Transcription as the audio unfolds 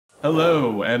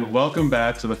Hello and welcome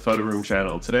back to the Photoroom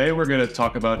channel. Today we're going to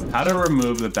talk about how to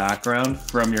remove the background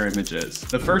from your images.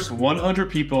 The first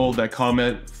 100 people that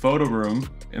comment Photoroom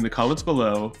in the comments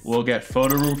below will get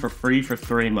Photoroom for free for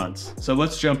 3 months. So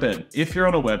let's jump in. If you're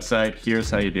on a website,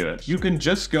 here's how you do it. You can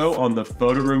just go on the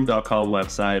photoroom.com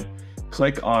website,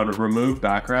 click on remove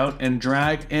background and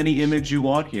drag any image you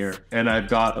want here. And I've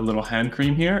got a little hand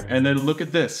cream here, and then look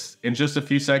at this. In just a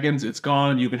few seconds, it's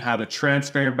gone. You can have a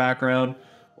transparent background,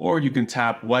 or you can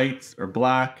tap white or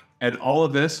black, and all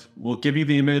of this will give you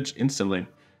the image instantly.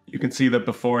 You can see the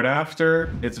before and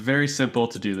after. It's very simple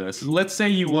to do this. Let's say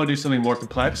you want to do something more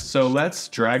complex, so let's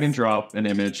drag and drop an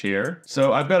image here.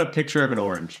 So I've got a picture of an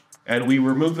orange, and we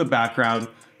remove the background.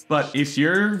 But if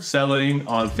you're selling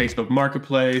on Facebook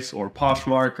Marketplace or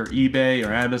Poshmark or eBay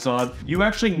or Amazon, you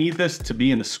actually need this to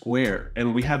be in a square.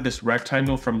 And we have this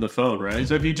rectangle from the phone, right?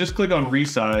 So if you just click on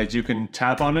resize, you can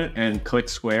tap on it and click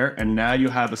square, and now you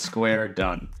have a square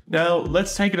done. Now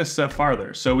let's take it a step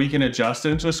farther. So we can adjust it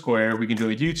into a square. We can do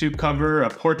a YouTube cover, a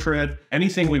portrait,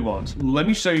 anything we want. Let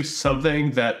me show you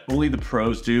something that only the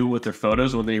pros do with their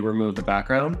photos when they remove the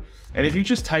background. And if you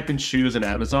just type in shoes in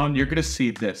Amazon, you're gonna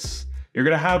see this. You're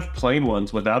gonna have plain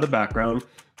ones without a background,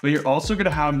 but you're also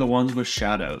gonna have the ones with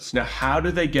shadows. Now, how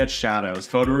do they get shadows?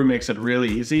 Photoroom makes it really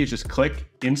easy. You just click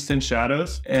instant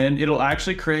shadows, and it'll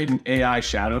actually create an AI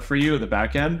shadow for you at the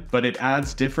back end, but it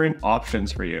adds different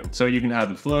options for you. So you can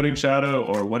have a floating shadow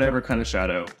or whatever kind of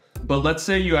shadow. But let's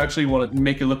say you actually want to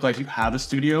make it look like you have a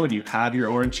studio and you have your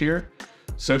orange here.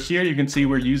 So here you can see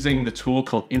we're using the tool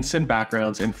called Instant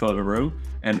Backgrounds in Photoroom,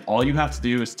 and all you have to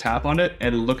do is tap on it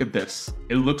and look at this.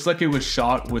 It looks like it was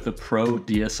shot with a pro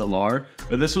DSLR,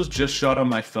 but this was just shot on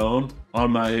my phone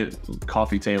on my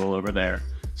coffee table over there.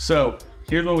 So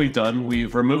here's what we've done.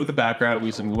 We've removed the background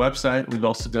using the website. We've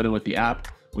also done it with the app.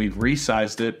 We've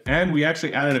resized it, and we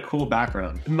actually added a cool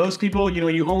background. Most people,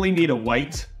 you only need a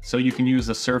white, so you can use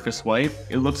the surface white.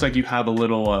 It looks like you have a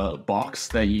little box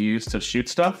that you use to shoot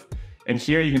stuff. And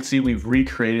here you can see we've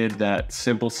recreated that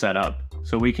simple setup.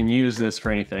 So we can use this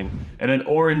for anything. And an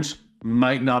orange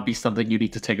might not be something you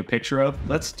need to take a picture of.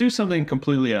 Let's do something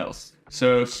completely else.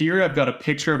 So here I've got a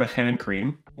picture of a hand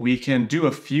cream. We can do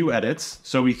a few edits,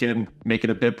 so we can make it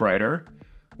a bit brighter.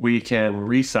 We can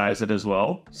resize it as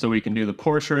well, so we can do the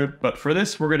portrait. But for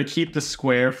this, we're gonna keep the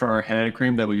square for our hand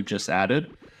cream that we've just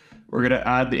added. We're gonna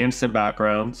add the instant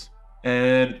backgrounds.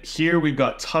 And here we've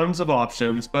got tons of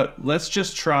options, but let's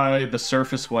just try the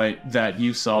surface white that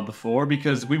you saw before,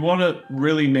 because we want to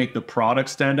really make the product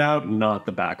stand out, not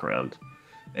the background.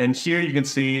 And here you can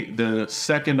see the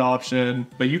second option,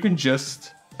 but you can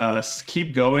just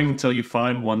keep going until you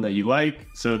find one that you like.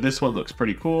 So this one looks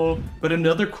pretty cool. But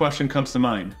another question comes to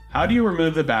mind. How do you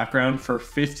remove the background for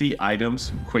 50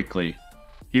 items quickly?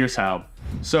 Here's how.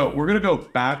 So we're gonna go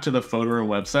back to the Photoroom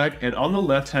website, and on the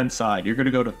left-hand side, you're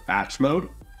gonna go to batch mode.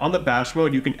 On the batch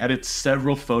mode, you can edit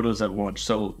several photos at once.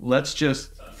 So let's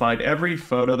just find every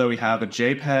photo that we have, a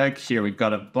JPEG. Here, we've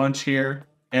got a bunch here,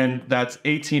 and that's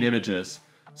 18 images.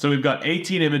 So we've got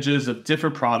 18 images of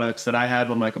different products that I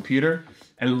have on my computer.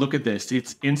 And look at this,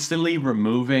 it's instantly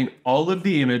removing all of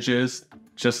the images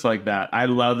just like that. I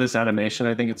love this animation.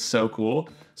 I think it's so cool.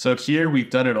 So here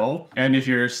we've done it all. And if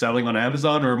you're selling on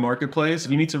Amazon or a marketplace,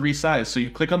 you need to resize. So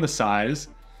you click on the size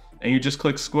and you just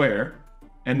click square.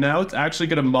 And now it's actually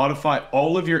gonna modify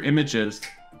all of your images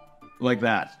like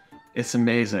that. It's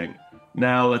amazing.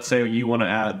 Now let's say you wanna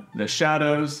add the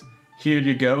shadows. Here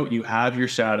you go, you have your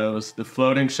shadows, the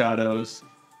floating shadows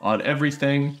on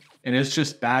everything. And it's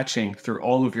just batching through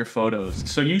all of your photos.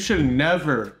 So you should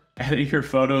never edit your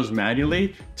photos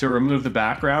manually to remove the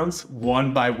backgrounds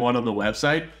one by one on the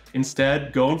website.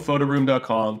 Instead, go on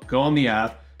photoroom.com, go on the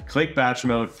app, click batch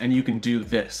mode, and you can do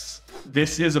this.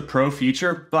 This is a pro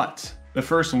feature, but the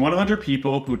first 100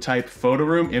 people who type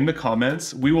Photoroom in the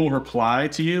comments, we will reply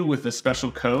to you with a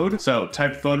special code. So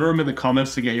type Photoroom in the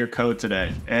comments to get your code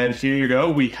today. And here you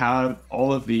go, we have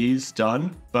all of these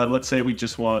done. But let's say we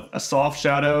just want a soft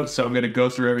shadow. So I'm gonna go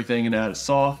through everything and add a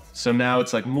soft. So now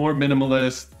it's like more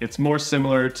minimalist. It's more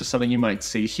similar to something you might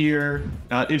see here.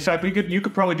 In fact, you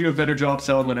could probably do a better job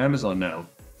selling on Amazon now.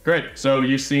 Great, so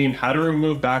you've seen how to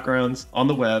remove backgrounds on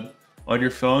the web. On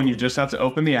your phone, you just have to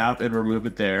open the app and remove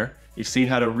it there. You've seen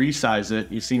how to resize it.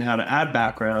 You've seen how to add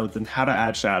backgrounds and how to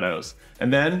add shadows.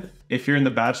 And then if you're in the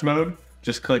batch mode,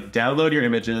 just click download your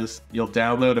images. You'll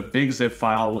download a big zip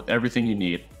file with everything you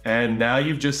need. And now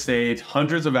you've just saved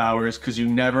hundreds of hours because you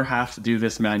never have to do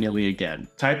this manually again.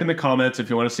 Type in the comments if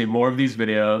you want to see more of these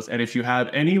videos. And if you have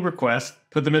any requests,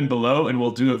 put them in below and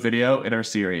we'll do a video in our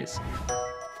series.